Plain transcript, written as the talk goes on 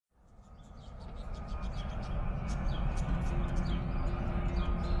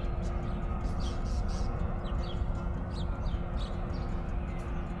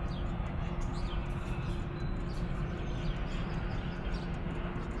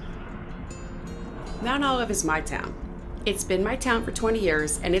Mount Olive is my town. It's been my town for 20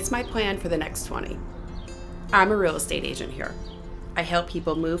 years, and it's my plan for the next 20. I'm a real estate agent here. I help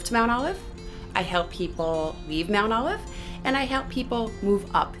people move to Mount Olive, I help people leave Mount Olive, and I help people move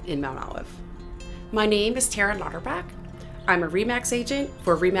up in Mount Olive. My name is Tara Lauterbach. I'm a RE/MAX agent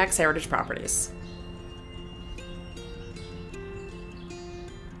for RE/MAX Heritage Properties.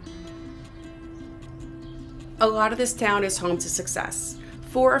 A lot of this town is home to success.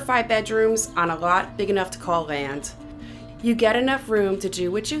 4 or 5 bedrooms on a lot big enough to call land. You get enough room to do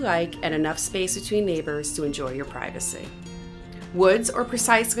what you like and enough space between neighbors to enjoy your privacy. Woods or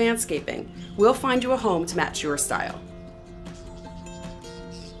precise landscaping, we'll find you a home to match your style.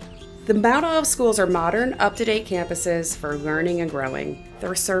 The Mount Olive schools are modern, up-to-date campuses for learning and growing.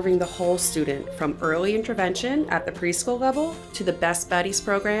 They're serving the whole student, from early intervention at the preschool level to the Best Buddies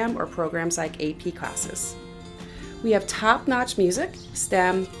program or programs like AP classes. We have top-notch music,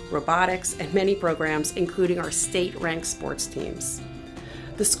 STEM, robotics, and many programs, including our state-ranked sports teams.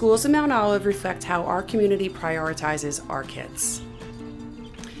 The schools in Mount Olive reflect how our community prioritizes our kids.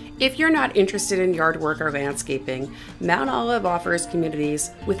 If you're not interested in yard work or landscaping, Mount Olive offers communities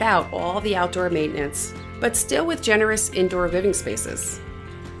without all the outdoor maintenance, but still with generous indoor living spaces.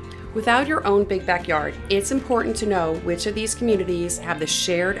 Without your own big backyard, it's important to know which of these communities have the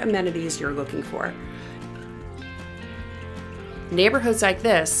shared amenities you're looking for. Neighborhoods like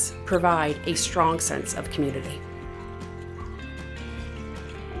this provide a strong sense of community.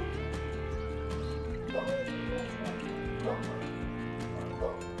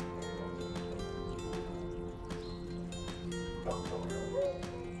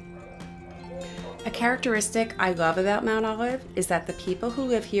 A characteristic I love about Mount Olive is that the people who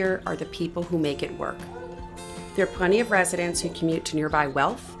live here are the people who make it work. There are plenty of residents who commute to nearby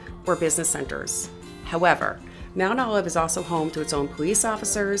wealth or business centers. However, Mount Olive is also home to its own police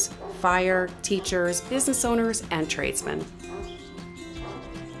officers, fire, teachers, business owners, and tradesmen.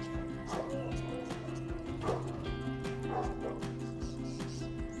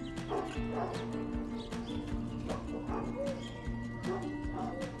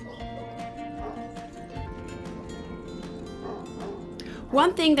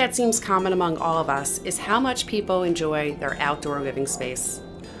 One thing that seems common among all of us is how much people enjoy their outdoor living space.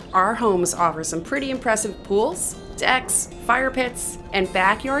 Our homes offer some pretty impressive pools, decks, fire pits, and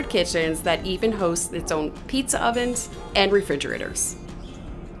backyard kitchens that even host its own pizza ovens and refrigerators.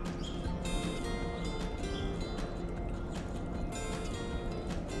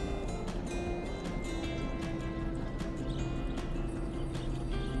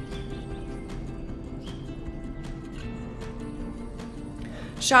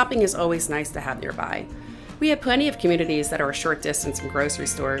 Shopping is always nice to have nearby. We have plenty of communities that are a short distance from grocery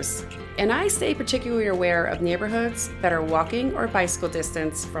stores, and I stay particularly aware of neighborhoods that are walking or bicycle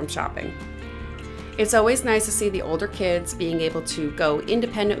distance from shopping. It's always nice to see the older kids being able to go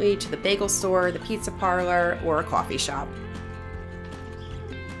independently to the bagel store, the pizza parlor, or a coffee shop.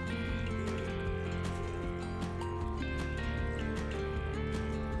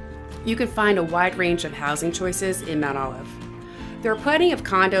 You can find a wide range of housing choices in Mount Olive. There are plenty of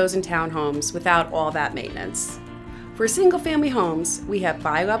condos and townhomes without all that maintenance. For single-family homes, we have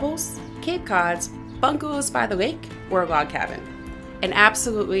bi-levels, Cape Cods, bungalows by the lake, or a log cabin. And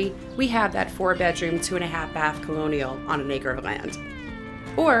absolutely, we have that 4-bedroom, 2.5-bath colonial on an acre of land.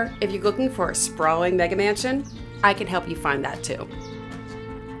 Or, if you're looking for a sprawling mega mansion, I can help you find that too.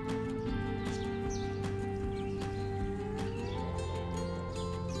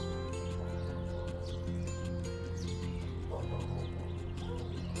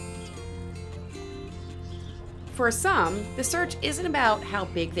 For some, the search isn't about how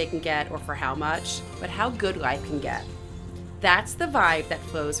big they can get or for how much, but how good life can get. That's the vibe that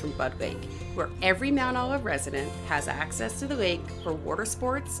flows from Bud Lake, where every Mount Olive resident has access to the lake for water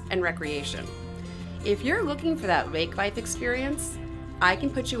sports and recreation. If you're looking for that lake life experience, I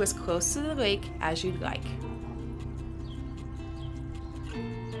can put you as close to the lake as you'd like.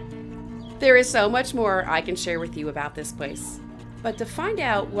 There is so much more I can share with you about this place. But to find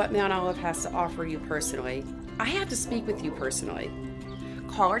out what Mount Olive has to offer you personally, I have to speak with you personally.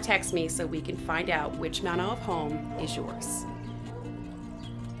 Call or text me so we can find out which Mount Olive home is yours.